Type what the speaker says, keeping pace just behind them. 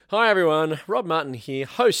Hi everyone, Rob Martin here,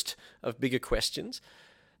 host of Bigger Questions.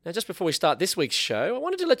 Now just before we start this week's show, I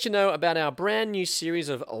wanted to let you know about our brand new series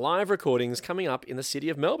of live recordings coming up in the city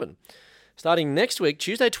of Melbourne. Starting next week,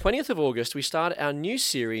 Tuesday 20th of August, we start our new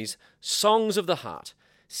series, Songs of the Heart,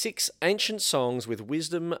 6 ancient songs with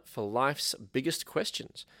wisdom for life's biggest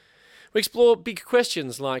questions. We explore big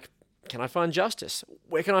questions like, can I find justice?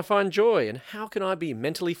 Where can I find joy? And how can I be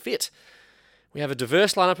mentally fit? We have a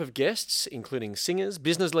diverse lineup of guests, including singers,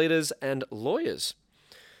 business leaders, and lawyers.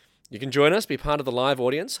 You can join us, be part of the live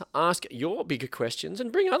audience, ask your bigger questions,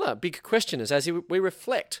 and bring other big questioners as we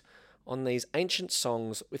reflect on these ancient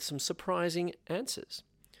songs with some surprising answers.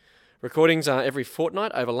 Recordings are every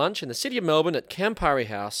fortnight over lunch in the city of Melbourne at Campari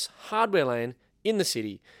House, Hardware Lane, in the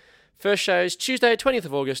city. First shows Tuesday, 20th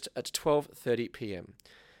of August at 12:30 p.m.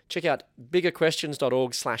 Check out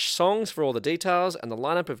biggerquestions.org/songs for all the details and the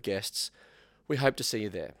lineup of guests. We hope to see you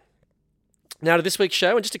there. Now to this week's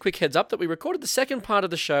show, and just a quick heads up that we recorded the second part of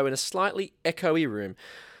the show in a slightly echoey room.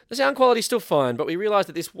 The sound quality's still fine, but we realised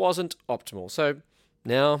that this wasn't optimal. So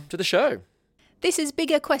now to the show. This is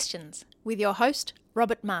Bigger Questions with your host,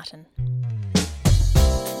 Robert Martin.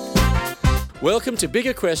 Welcome to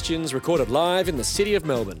Bigger Questions, recorded live in the city of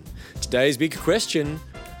Melbourne. Today's big question,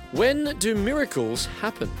 when do miracles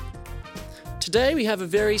happen? Today we have a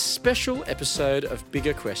very special episode of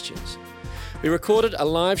Bigger Questions. We recorded a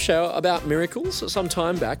live show about miracles some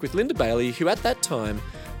time back with Linda Bailey, who at that time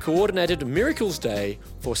coordinated Miracles Day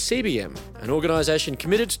for CBM, an organisation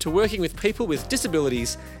committed to working with people with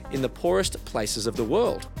disabilities in the poorest places of the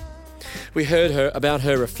world. We heard about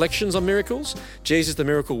her reflections on miracles, Jesus the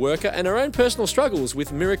miracle worker, and her own personal struggles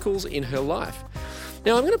with miracles in her life.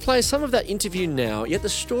 Now I'm going to play some of that interview now, yet the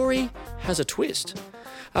story has a twist.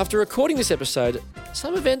 After recording this episode,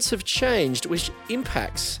 some events have changed which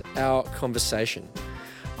impacts our conversation.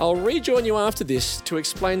 I'll rejoin you after this to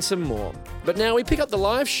explain some more. But now we pick up the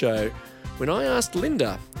live show when I asked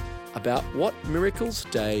Linda about what Miracles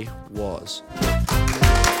Day was.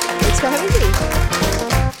 Thanks for having me.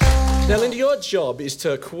 Now, Linda, your job is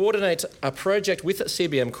to coordinate a project with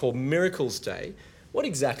CBM called Miracles Day. What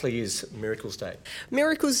exactly is Miracles Day?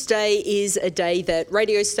 Miracles Day is a day that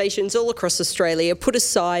radio stations all across Australia put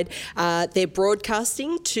aside their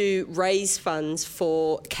broadcasting to raise funds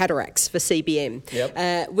for cataracts for CBM.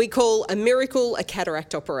 Yep. We call a miracle a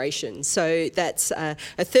cataract operation. So that's a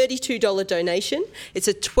 $32 donation. It's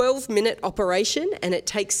a 12-minute operation and it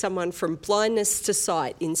takes someone from blindness to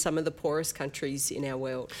sight in some of the poorest countries in our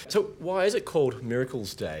world. So why is it called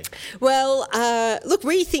Miracles Day? Well, look,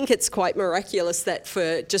 we think it's quite miraculous that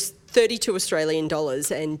for just 32 Australian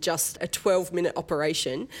dollars and just a 12-minute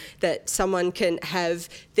operation that someone can have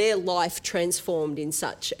their life transformed in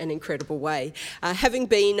such an incredible way. Having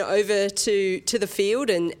been over to the field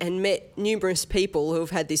and met numerous people who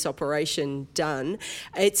have had this operation done,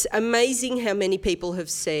 it's amazing how many people have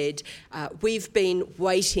said, we've been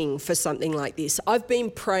waiting for something like this. I've been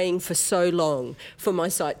praying for so long for my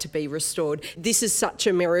sight to be restored. This is such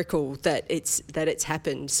a miracle that it's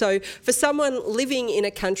happened. So for someone living in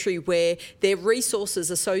a country where their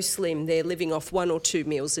resources are so slim, they're living off 1 or 2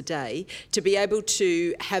 meals a day, to be able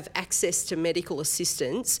to have access to medical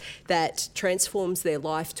assistance that transforms their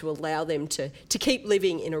life to allow them to keep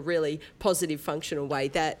living in a really positive, functional way,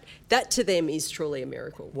 that to them is truly a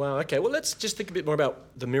miracle. Wow, okay. Well, let's just think a bit more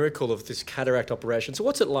about the miracle of this cataract operation. So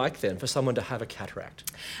what's it like then for someone to have a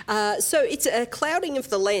cataract? So it's a clouding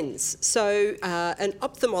of the lens. So an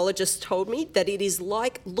ophthalmologist told me that it is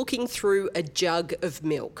like looking through a jug of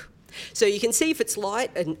milk. So you can see if it's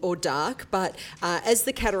light or dark, but as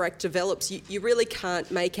the cataract develops, you really can't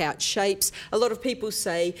make out shapes. A lot of people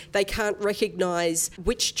say they can't recognise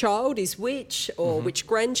which child is which or which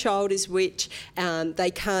grandchild is which.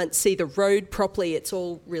 They can't see the road properly. It's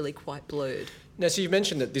all really quite blurred. Now, so you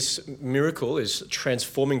mentioned that this miracle is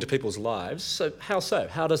transforming to people's lives. So how so?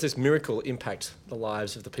 How does this miracle impact the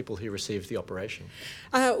lives of the people who receive the operation?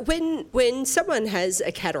 When someone has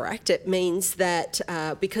a cataract, it means that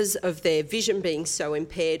because of their vision being so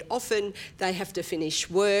impaired, often they have to finish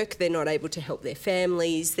work, they're not able to help their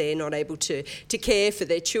families, they're not able to care for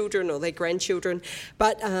their children or their grandchildren.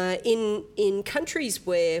 But in countries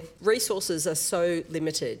where resources are so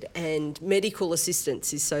limited and medical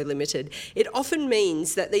assistance is so limited, it often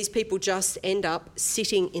means that these people just end up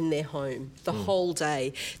sitting in their home the whole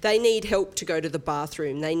day. They need help to go to the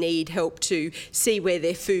bathroom. They need help to see where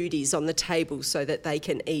their food is on the table so that they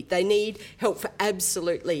can eat. They need help for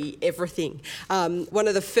absolutely everything. One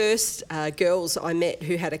of the first girls I met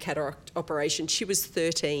who had a cataract operation. She was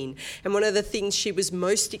 13. And one of the things she was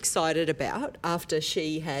most excited about after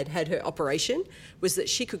she had had her operation was that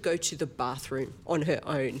she could go to the bathroom on her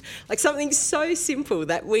own. Like something so simple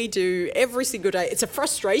that we do every single day. It's a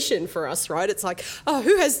frustration for us, right? It's like, oh,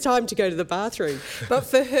 who has time to go to the bathroom? But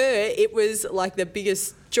for her, it was like the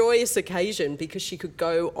biggest joyous occasion because she could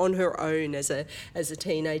go on her own as a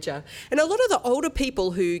teenager. And a lot of the older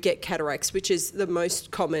people who get cataracts, which is the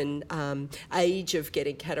most common age of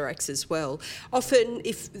getting cataracts as well, often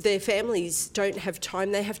if their families don't have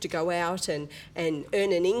time, they have to go out and earn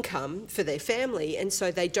an income for their family, and so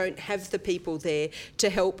they don't have the people there to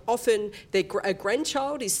help. Often a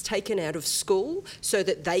grandchild is taken out of school so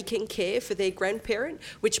that they can care for their grandparent,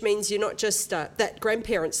 which means you're not just, that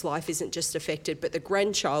grandparent's life isn't just affected, but the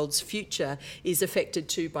grandchild's future is affected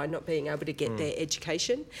too by not being able to get their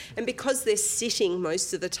education. And because they're sitting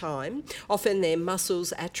most of the time, often their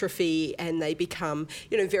muscles atrophy and they become,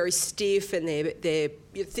 very stiff, and their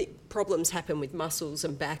problems happen with muscles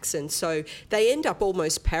and backs, and so they end up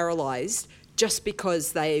almost paralysed just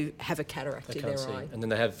because they have a cataract in their eye. And then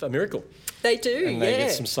they have a miracle. They do, and they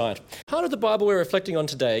get some sight. Part of the Bible we're reflecting on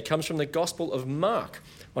today comes from the Gospel of Mark,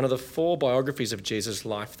 one of the 4 biographies of Jesus'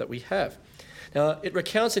 life that we have. Now, it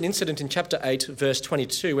recounts an incident in chapter 8, verse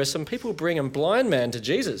 22, where some people bring a blind man to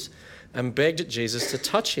Jesus and begged Jesus to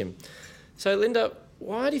touch him. So, Linda,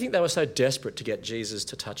 why do you think they were so desperate to get Jesus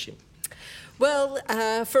to touch him? Well,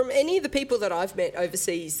 from any of the people that I've met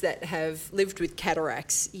overseas that have lived with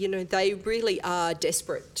cataracts, they really are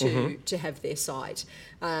desperate to have their sight.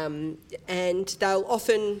 And they'll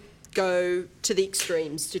often go to the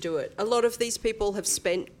extremes to do it. A lot of these people have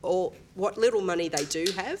spent what little money they do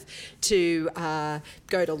have to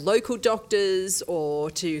go to local doctors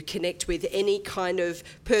or to connect with any kind of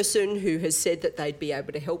person who has said that they'd be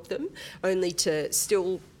able to help them, only to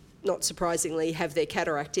still, not surprisingly, have their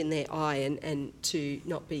cataract in their eye and to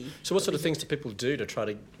not be... So what sort of things do people do to try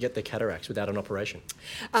to get their cataracts without an operation?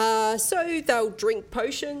 So they'll drink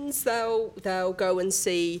potions, they'll go and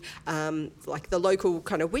see like the local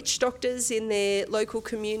kind of witch doctors in their local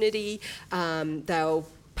community, they'll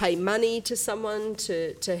pay money to someone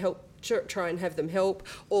to help try and have them help,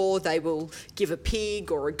 or they will give a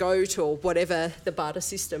pig or a goat or whatever the barter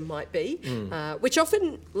system might be, which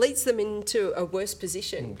often leads them into a worse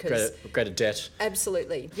position. Greater debt.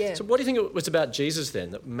 Absolutely, yeah. So what do you think it was about Jesus then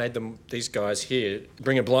that made these guys here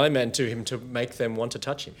bring a blind man to him to make them want to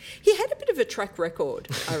touch him? He had a bit of a track record,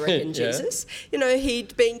 I reckon, Jesus.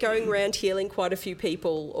 He'd been going around healing quite a few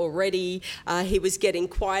people already. He was getting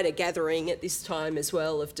quite a gathering at this time as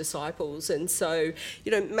well of disciples, and so,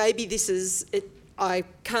 maybe this is it. I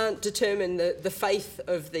can't determine the faith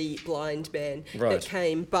of the blind man that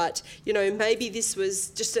came, but maybe this was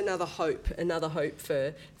just another hope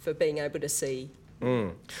for being able to see.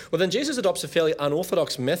 Well, then Jesus adopts a fairly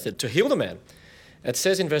unorthodox method to heal the man. It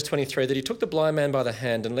says in verse 23 that he took the blind man by the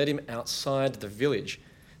hand and led him outside the village.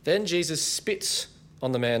 Then Jesus spits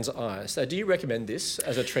on the man's eyes. So do you recommend this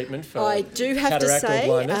as a treatment for I do have to cataract say, or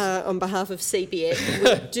blindness? On behalf of CBN,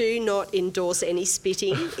 we do not endorse any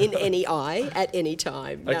spitting in any eye at any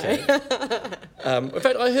time. No. Okay. In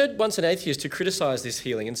fact, I heard once an atheist who criticised this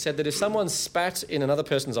healing and said that if someone spat in another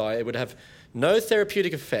person's eye, it would have no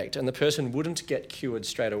therapeutic effect and the person wouldn't get cured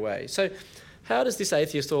straight away. So how does this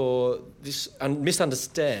atheist or this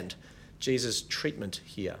misunderstand Jesus' treatment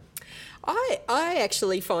here? I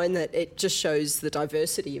actually find that it just shows the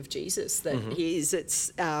diversity of Jesus that he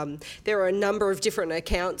is. There are a number of different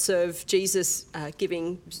accounts of Jesus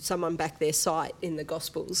giving someone back their sight in the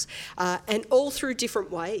Gospels, and all through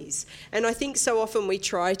different ways. And I think so often we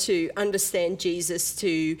try to understand Jesus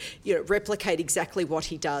to replicate exactly what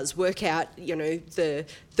he does, work out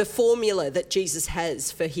the formula that Jesus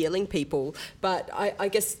has for healing people. But I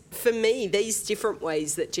guess for me, these different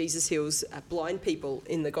ways that Jesus heals blind people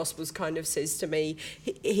in the Gospels kind of says to me,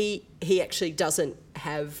 he actually doesn't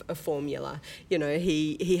have a formula.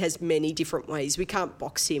 He has many different ways. We can't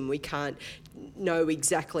box him. We can't know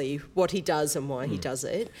exactly what he does and why he does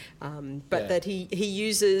it. But that he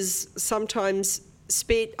uses sometimes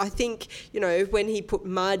spit. I think, when he put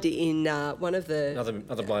mud in one of the...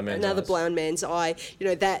 Another blind man's eye,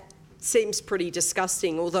 that seems pretty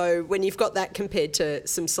disgusting, although when you've got that compared to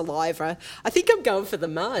some saliva, I think I'm going for the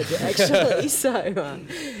mud, actually. So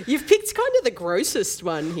you've picked kind of the grossest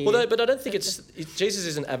one here. Well, but I don't think Jesus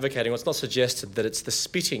isn't advocating, or it's not suggested that it's the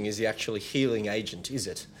spitting is the actually healing agent, is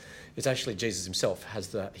it? It's actually Jesus himself has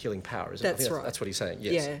the healing power, isn't it? That's right. That's what he's saying,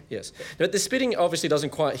 yes. Yeah. Yes. But the spitting obviously doesn't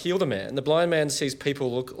quite heal the man. The blind man sees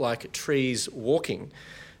people look like trees walking.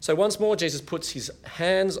 So once more, Jesus puts his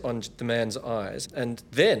hands on the man's eyes, and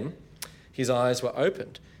then his eyes were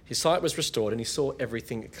opened. His sight was restored and he saw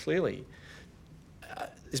everything clearly.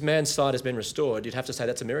 This man's sight has been restored. You'd have to say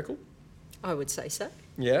that's a miracle? I would say so.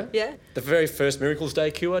 Yeah? Yeah. The very first Miracles Day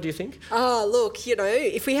cure, do you think? Look,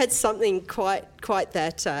 if we had something quite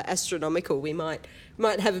that astronomical, we might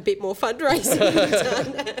have a bit more fundraising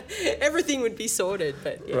done. Everything would be sorted,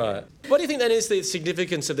 but yeah. Right. What do you think then is the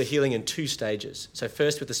significance of the healing in two stages? So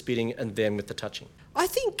first with the spitting and then with the touching. I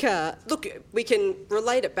think, look, we can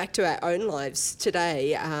relate it back to our own lives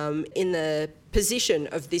today in the position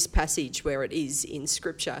of this passage where it is in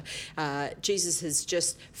Scripture. Jesus has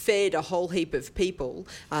just fed a whole heap of people,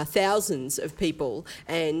 thousands of people,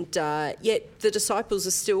 and yet the disciples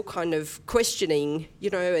are still kind of questioning,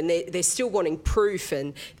 and they're still wanting proof,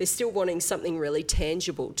 and they're still wanting something really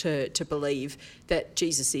tangible to believe that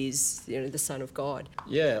Jesus is, the Son of God.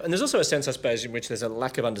 Yeah, and there's also a sense, I suppose, in which there's a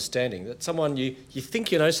lack of understanding, that someone, you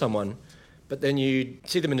think you know someone, but then you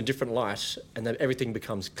see them in a different light and then everything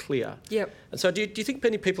becomes clear. Yep. And so do you think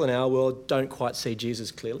many people in our world don't quite see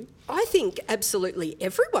Jesus clearly? I think absolutely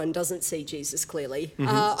everyone doesn't see Jesus clearly.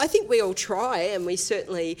 I think we all try, and we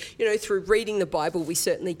certainly, through reading the Bible, we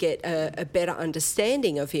certainly get a better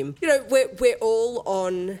understanding of him. We're all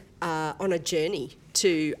on a journey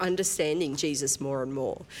to understanding Jesus more and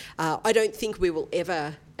more. I don't think we will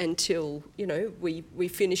ever, until we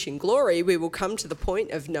finish in glory, we will come to the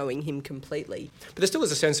point of knowing him completely. But there still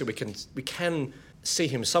is a sense that we can see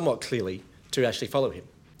him somewhat clearly to actually follow him.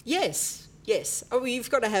 Yes. You've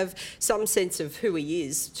got to have some sense of who he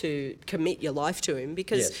is to commit your life to him,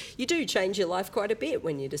 because you do change your life quite a bit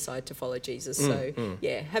when you decide to follow Jesus.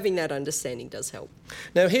 Having that understanding does help.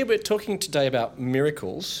 Now, here we're talking today about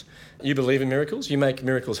miracles. You believe in miracles. You make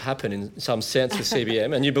miracles happen in some sense with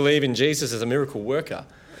CBM, and you believe in Jesus as a miracle worker.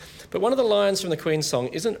 But one of the lines from the Queen song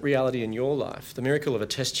isn't reality in your life, the miracle of a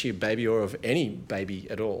test tube baby or of any baby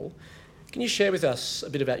at all. Can you share with us a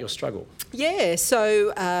bit about your struggle? Yeah,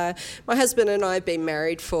 so my husband and I have been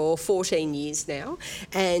married for 14 years now,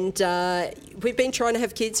 and we've been trying to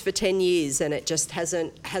have kids for 10 years, and it just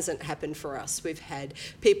hasn't happened for us. We've had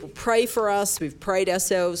people pray for us, we've prayed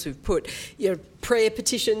ourselves, we've put prayer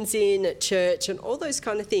petitions in at church and all those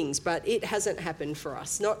kind of things, but it hasn't happened for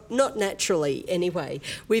us, not naturally anyway.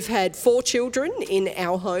 We've had 4 children in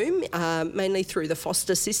our home, mainly through the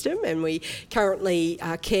foster system, and we currently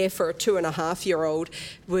care for a 2.5-year-old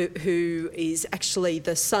who is actually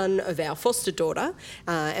the son of our foster daughter,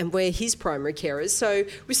 and we're his primary carers. So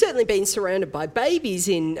we've certainly been surrounded by babies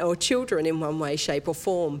or children in one way, shape or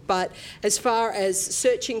form. But as far as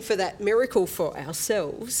searching for that miracle for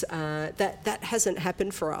ourselves, that hasn't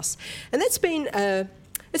happened for us. And that's been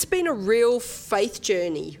it's been a real faith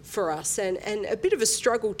journey for us, and a bit of a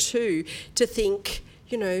struggle too, to think,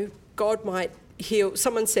 God might heal.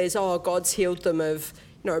 Someone says, God's healed them of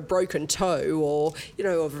a broken toe or,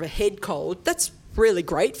 of a head cold. That's really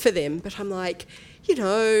great for them. But I'm like,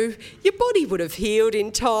 your body would have healed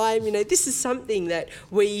in time. This is something that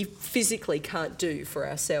we physically can't do for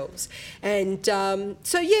ourselves. And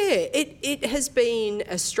it has been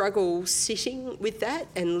a struggle sitting with that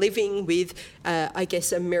and living with, I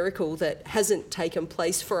guess, a miracle that hasn't taken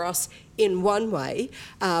place for us in one way,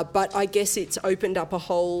 but I guess it's opened up a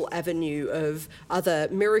whole avenue of other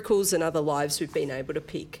miracles and other lives we've been able to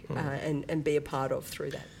pick and be a part of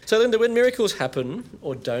through that. So, Linda, when miracles happen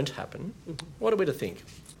or don't happen, what are we to think?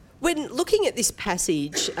 When looking at this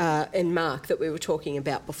passage in Mark that we were talking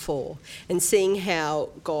about before, and seeing how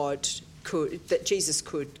Jesus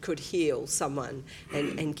could heal someone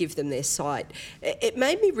and give them their sight, it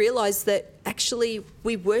made me realise that actually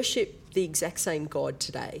we worship the exact same God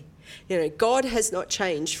today. God has not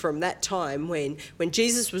changed from that time when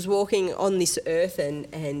Jesus was walking on this earth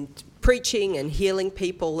and preaching and healing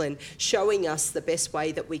people and showing us the best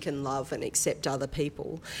way that we can love and accept other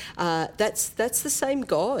people. That's the same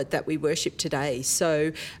God that we worship today.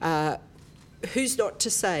 So who's not to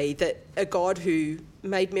say that a God who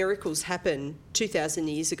made miracles happen 2,000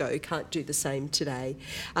 years ago can't do the same today?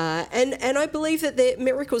 And I believe that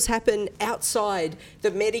miracles happen outside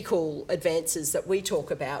the medical advances that we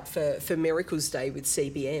talk about for Miracles Day with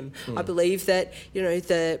CBM. I believe that,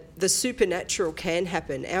 the supernatural can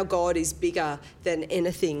happen. Our God is bigger than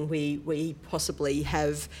anything we possibly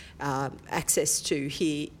have access to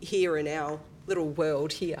here in our little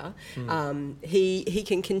world here. He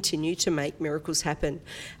can continue to make miracles happen.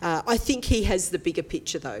 I think he has the bigger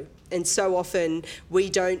picture though, and so often we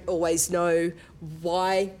don't always know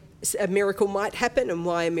why a miracle might happen and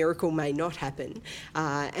why a miracle may not happen.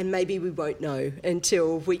 And maybe we won't know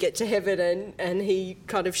until we get to heaven and he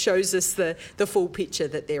kind of shows us the full picture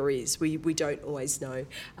that there is. We don't always know.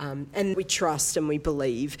 And we trust and we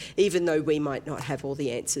believe, even though we might not have all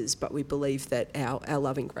the answers, but we believe that our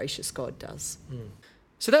loving, gracious God does.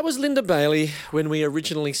 So that was Linda Bailey when we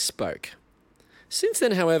originally spoke. Since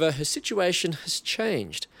then, however, her situation has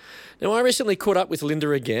changed. Now, I recently caught up with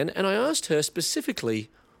Linda again and I asked her specifically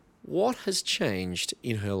what has changed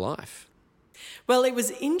in her life. Well, it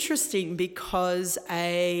was interesting because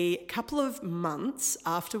a couple of months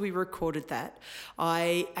after we recorded that,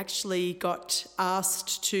 I actually got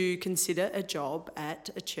asked to consider a job at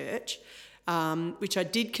a church, which I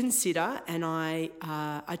did consider, and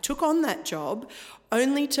I took on that job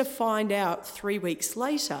only to find out 3 weeks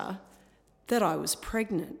later that I was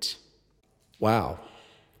pregnant. Wow.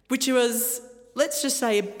 Which was, let's just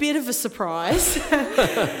say, a bit of a surprise.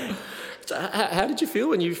 So how did you feel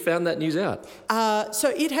when you found that news out? So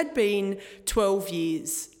it had been 12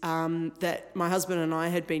 years that my husband and I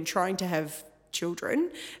had been trying to have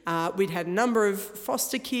children. We'd had a number of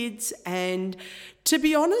foster kids, and to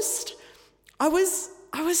be honest, I was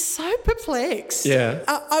so perplexed. Yeah.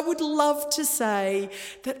 I would love to say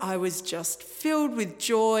that I was just filled with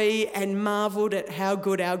joy and marvelled at how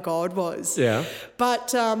good our God was. Yeah.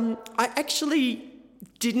 But I actually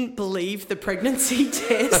didn't believe the pregnancy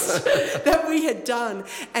test that we had done.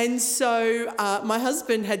 And so my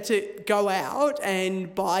husband had to go out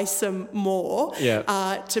and buy some more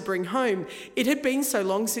to bring home. It had been so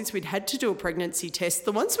long since we'd had to do a pregnancy test.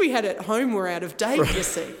 The ones we had at home were out of date, you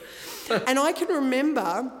see. And I can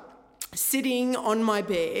remember sitting on my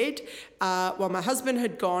bed while my husband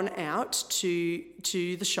had gone out to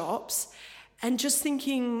the shops and just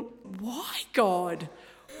thinking, why, God?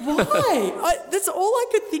 Why? That's all I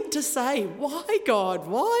could think to say. Why, God?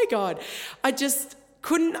 Why, God? I just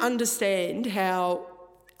couldn't understand how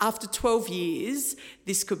after 12 years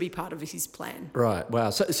this could be part of his plan. Right, wow.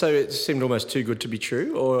 So it seemed almost too good to be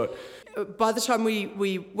true, or... By the time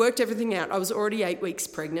we worked everything out, I was already 8 weeks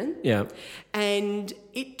pregnant. Yeah. And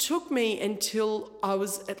it took me until I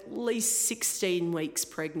was at least 16 weeks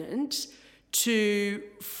pregnant to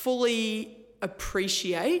fully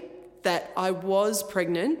appreciate that I was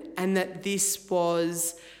pregnant and that this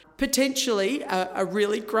was potentially a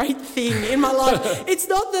really great thing in my life. It's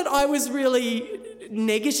not that I was really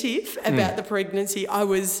negative about the pregnancy. I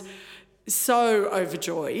was so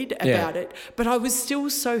overjoyed about it, but I was still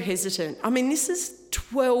so hesitant. I mean, this is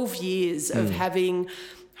 12 years of having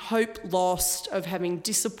hope lost, of having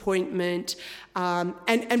disappointment,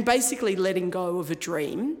 and basically letting go of a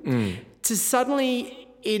dream, to suddenly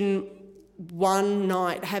in one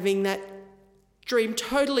night having that dream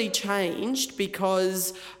totally changed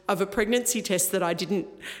because of a pregnancy test that I didn't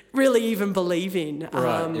really even believe in.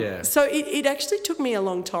 So it actually took me a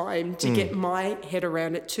long time to get my head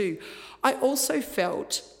around it too. I also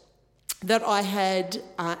felt that I had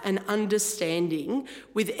an understanding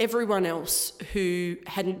with everyone else who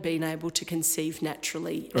hadn't been able to conceive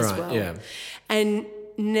naturally as well. Yeah. And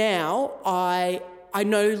now I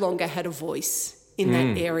no longer had a voice in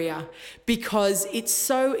that area, because it's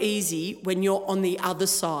so easy when you're on the other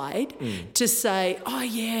side to say, oh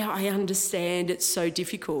yeah, I understand, it's so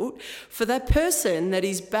difficult. For that person that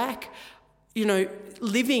is back,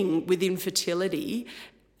 living with infertility,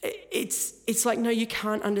 it's like, no, you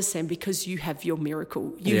can't understand because you have your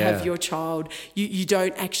miracle. You have your child. You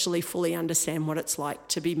don't actually fully understand what it's like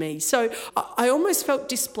to be me. So I almost felt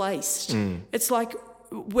displaced. It's like,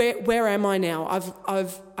 where am I now?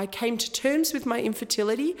 I came to terms with my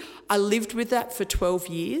infertility. I lived with that for 12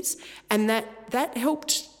 years, and that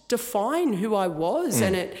helped define who I was,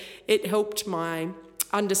 and it helped my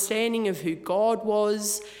understanding of who God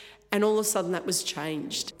was, and all of a sudden that was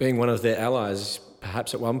changed. Being one of their allies,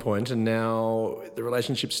 perhaps at one point, and now the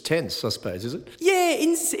relationship's tense, I suppose, is it? Yeah,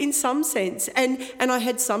 in some sense. And I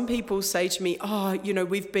had some people say to me, oh,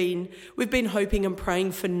 we've been hoping and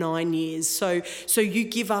praying for 9 years, so you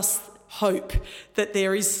give us hope that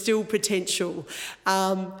there is still potential.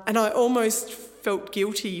 And I almost felt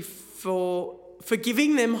guilty for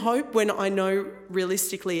giving them hope when I know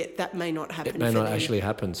realistically that may not happen. It may not actually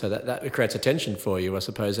happen. So that creates a tension for you, I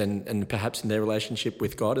suppose, and perhaps in their relationship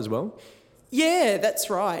with God as well. Yeah, that's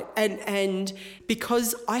right. And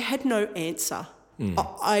because I had no answer,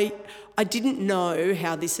 I didn't know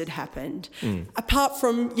how this had happened. Apart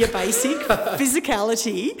from your basic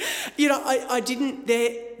physicality, I didn't.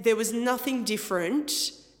 There was nothing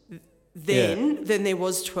different then than there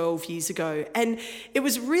was 12 years ago. And it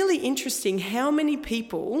was really interesting how many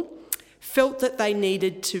people felt that they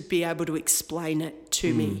needed to be able to explain it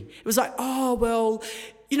to me. It was like, oh, well,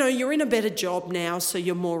 you know, you're in a better job now, so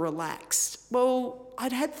you're more relaxed. Well,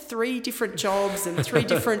 I'd had 3 different jobs and 3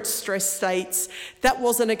 different stress states. That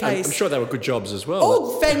wasn't a case. I'm sure they were good jobs as well.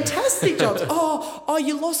 Oh, fantastic jobs. Oh,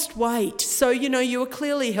 you lost weight. So, you know, you were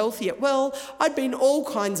clearly healthier. Well, I'd been all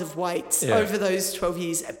kinds of weights over those 12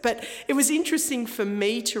 years. But it was interesting for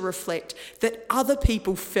me to reflect that other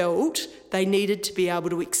people felt they needed to be able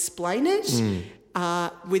to explain it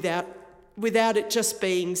without it just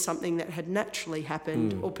being something that had naturally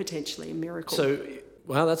happened or potentially a miracle. So,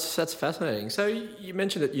 wow, that's fascinating. So you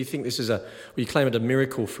mentioned that you think this is you claim it a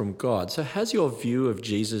miracle from God. So has your view of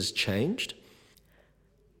Jesus changed?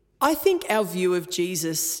 I think our view of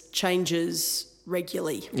Jesus changes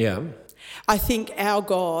regularly. Yeah. I think our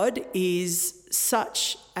God is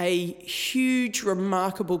such a huge,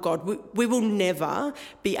 remarkable God. We will never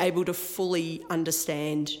be able to fully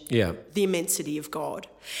understand the immensity of God.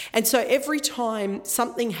 And so every time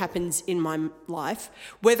something happens in my life,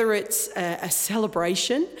 whether it's a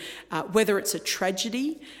celebration, whether it's a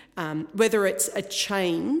tragedy, whether it's a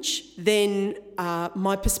change, then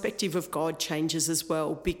my perspective of God changes as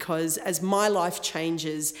well, because as my life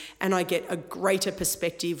changes and I get a greater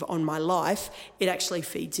perspective on my life, it actually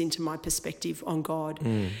feeds into my perspective on God.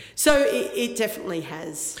 So it definitely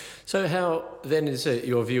has. So how then is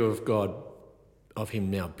your view of God, of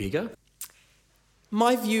him now bigger?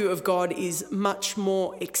 My view of God is much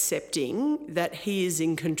more accepting that he is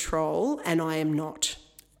in control and I am not.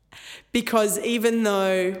 Because even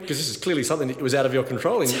though... Because this is clearly something that was out of your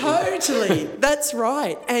control. Totally, that's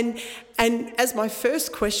right. And as my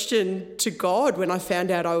first question to God when I found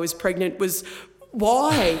out I was pregnant was,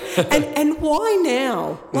 why? and why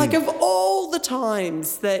now? Like, of all the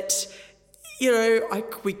times that, you know,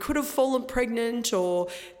 we could have fallen pregnant, or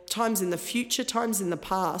times in the future, times in the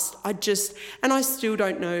past, I still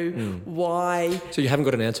don't know why. So you haven't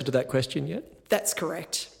got an answer to that question yet? That's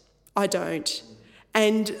correct. I don't.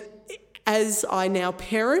 And as I now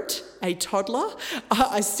parent a toddler,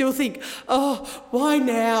 I still think, oh, why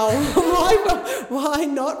now? Why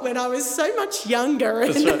not when I was so much younger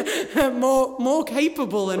and more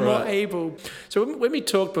capable and more able? So when we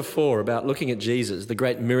talked before about looking at Jesus, the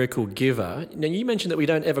great miracle giver, now you mentioned that we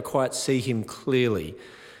don't ever quite see him clearly.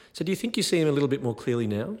 So do you think you see him a little bit more clearly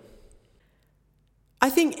now? I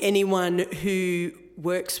think anyone who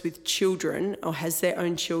works with children or has their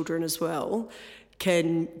own children as well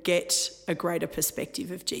can get a greater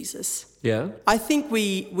perspective of Jesus. Yeah. I think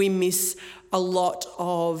we miss a lot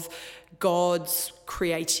of God's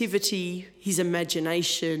creativity, his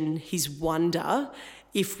imagination, his wonder,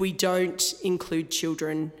 if we don't include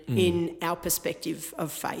children in our perspective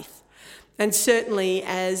of faith. And certainly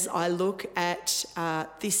as I look at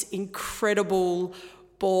this incredible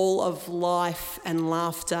ball of life and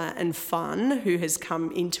laughter and fun who has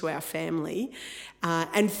come into our family,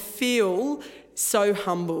 and feel so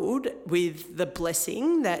humbled with the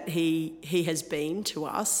blessing that he has been to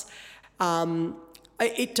us,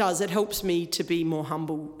 it helps me to be more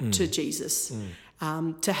humble to Jesus,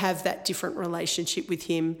 to have that different relationship with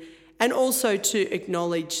him, and also to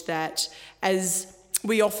acknowledge that as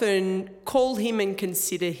we often call him and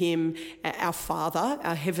consider him our Father,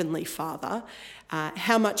 our Heavenly Father,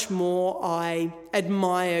 how much more I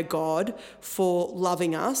admire God for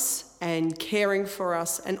loving us and caring for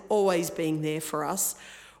us and always being there for us,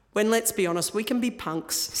 when, let's be honest, we can be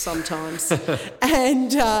punks sometimes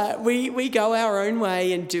and we go our own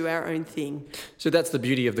way and do our own thing. So that's the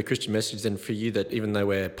beauty of the Christian message then for you, that even though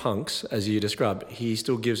we're punks, as you described, he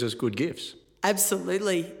still gives us good gifts.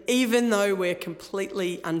 Absolutely, even though we're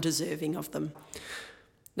completely undeserving of them.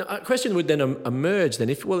 Now, a question would then emerge then,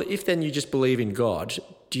 if then you just believe in God,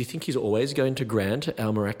 do you think he's always going to grant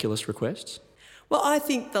our miraculous requests? Well, I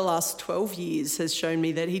think the last 12 years has shown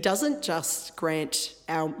me that he doesn't just grant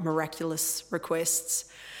our miraculous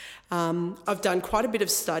requests. I've done quite a bit of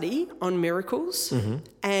study on miracles,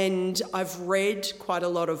 and I've read quite a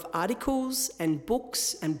lot of articles and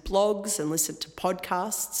books and blogs and listened to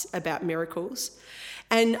podcasts about miracles.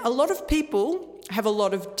 And a lot of people have a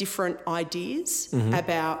lot of different ideas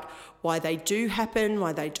about why they do happen,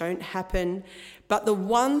 why they don't happen. But the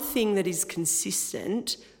one thing that is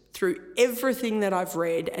consistent through everything that I've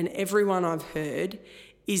read and everyone I've heard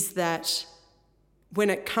is that when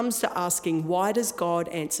it comes to asking why does God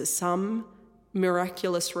answer some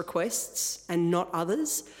miraculous requests and not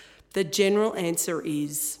others, the general answer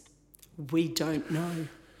is we don't know.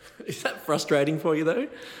 Is that frustrating for you though?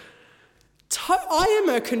 I am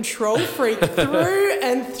a control freak through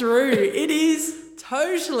and through. It is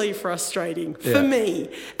totally frustrating for me.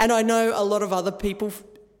 And I know a lot of other people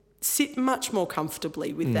sit much more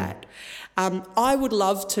comfortably with that. I would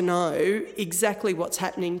love to know exactly what's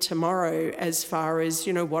happening tomorrow as far as,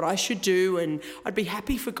 what I should do, and I'd be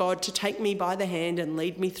happy for God to take me by the hand and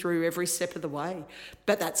lead me through every step of the way.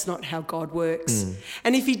 But that's not how God works.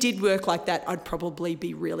 And if he did work like that, I'd probably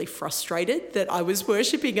be really frustrated that I was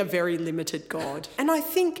worshipping a very limited God. And I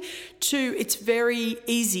think too, it's very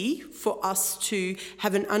easy for us to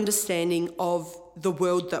have an understanding of the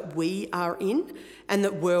world that we are in and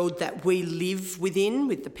the world that we live within,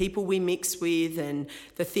 with the people we mix with and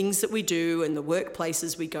the things that we do and the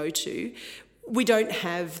workplaces we go to. We don't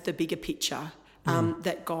have the bigger picture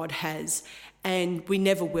that God has, and we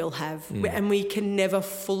never will have. And we can never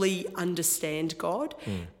fully understand God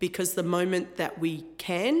because the moment that we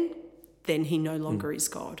can, then he no longer is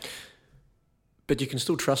God. But you can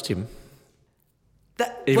still trust him.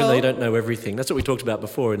 Even though you don't know everything. That's what we talked about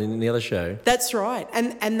before in the other show. That's right.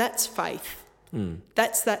 And that's faith.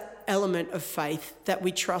 That's that element of faith that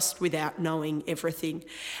we trust without knowing everything.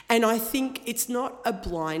 And I think it's not a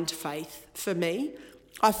blind faith for me.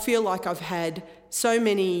 I feel like I've had so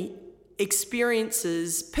many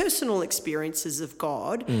experiences, personal experiences of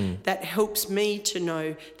God that helps me to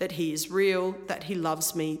know that he is real, that he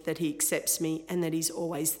loves me, that he accepts me, and that he's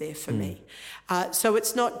always there for me. So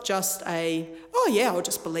it's not just I'll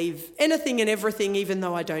just believe anything and everything even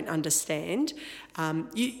though I don't understand.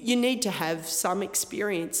 You need to have some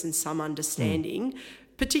experience and some understanding,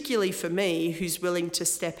 particularly for me, who's willing to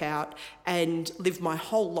step out and live my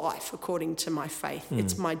whole life according to my faith.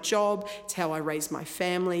 It's my job, it's how I raise my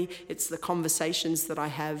family, it's the conversations that I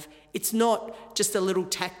have. It's not just a little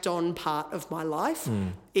tacked on part of my life.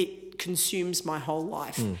 It consumes my whole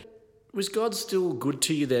life. Was God still good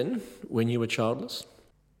to you then when you were childless?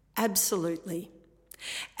 Absolutely.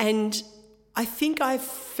 And I think I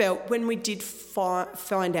felt when we did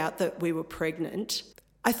find out that we were pregnant,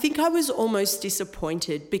 I think I was almost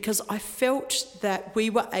disappointed because I felt that we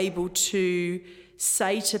were able to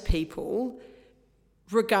say to people,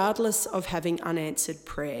 regardless of having unanswered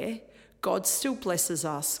prayer, God still blesses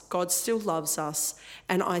us, God still loves us,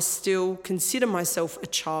 and I still consider myself a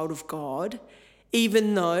child of God,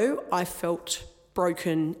 even though I felt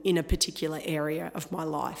broken in a particular area of my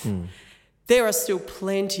life. There are still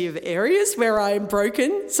plenty of areas where I am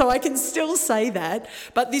broken, so I can still say that.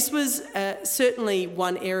 But this was certainly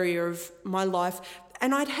one area of my life,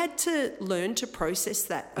 and I'd had to learn to process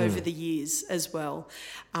that over the years as well.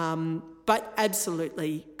 But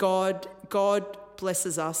absolutely, God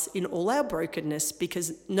blesses us in all our brokenness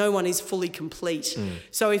because no one is fully complete.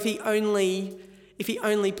 So if he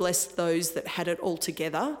only blessed those that had it all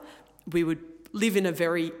together, we would live in a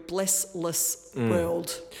very blessless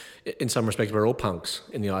world. In some respects, we're all punks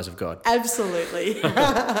in the eyes of God. Absolutely.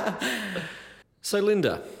 So,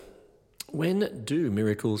 Linda, when do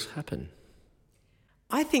miracles happen?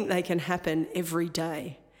 I think they can happen every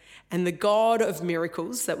day. And the God of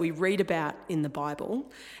miracles that we read about in the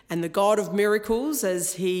Bible, and the God of miracles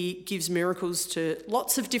as he gives miracles to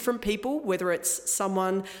lots of different people, whether it's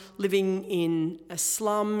someone living in a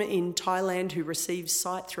slum in Thailand who receives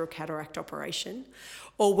sight through a cataract operation,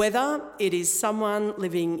 or whether it is someone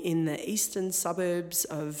living in the eastern suburbs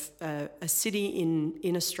of a city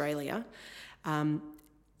in Australia,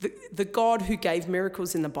 the God who gave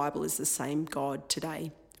miracles in the Bible is the same God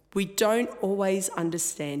today. We don't always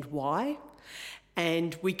understand why,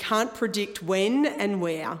 and we can't predict when and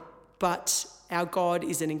where, but our God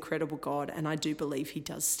is an incredible God, and I do believe he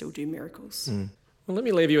does still do miracles. Well, let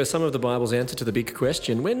me leave you with some of the Bible's answer to the big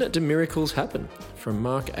question, when do miracles happen? From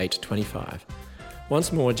Mark 8:25.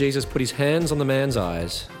 Once more, Jesus put his hands on the man's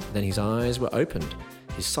eyes, then his eyes were opened,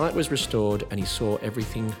 his sight was restored, and he saw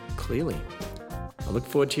everything clearly. I look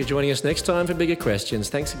forward to you joining us next time for bigger questions.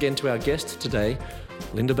 Thanks again to our guest today,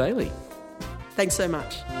 Linda Bailey. Thanks so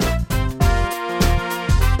much.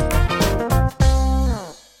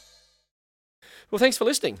 Well, thanks for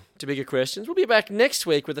listening to Bigger Questions. We'll be back next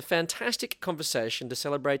week with a fantastic conversation to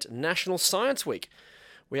celebrate National Science Week.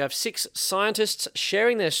 We have 6 scientists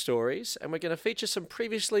sharing their stories, and we're going to feature some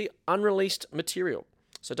previously unreleased material.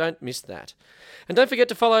 So don't miss that. And don't forget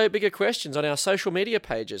to follow Bigger Questions on our social media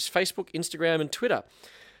pages, Facebook, Instagram, and Twitter.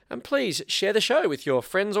 And please share the show with your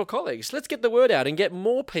friends or colleagues. Let's get the word out and get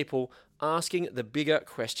more people asking the bigger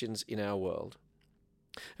questions in our world.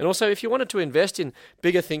 And also, if you wanted to invest in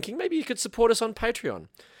bigger thinking, maybe you could support us on Patreon.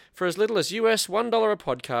 For as little as US $1 a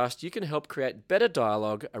podcast, you can help create better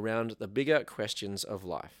dialogue around the bigger questions of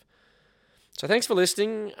life. So thanks for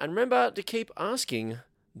listening, and remember to keep asking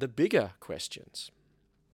the bigger questions.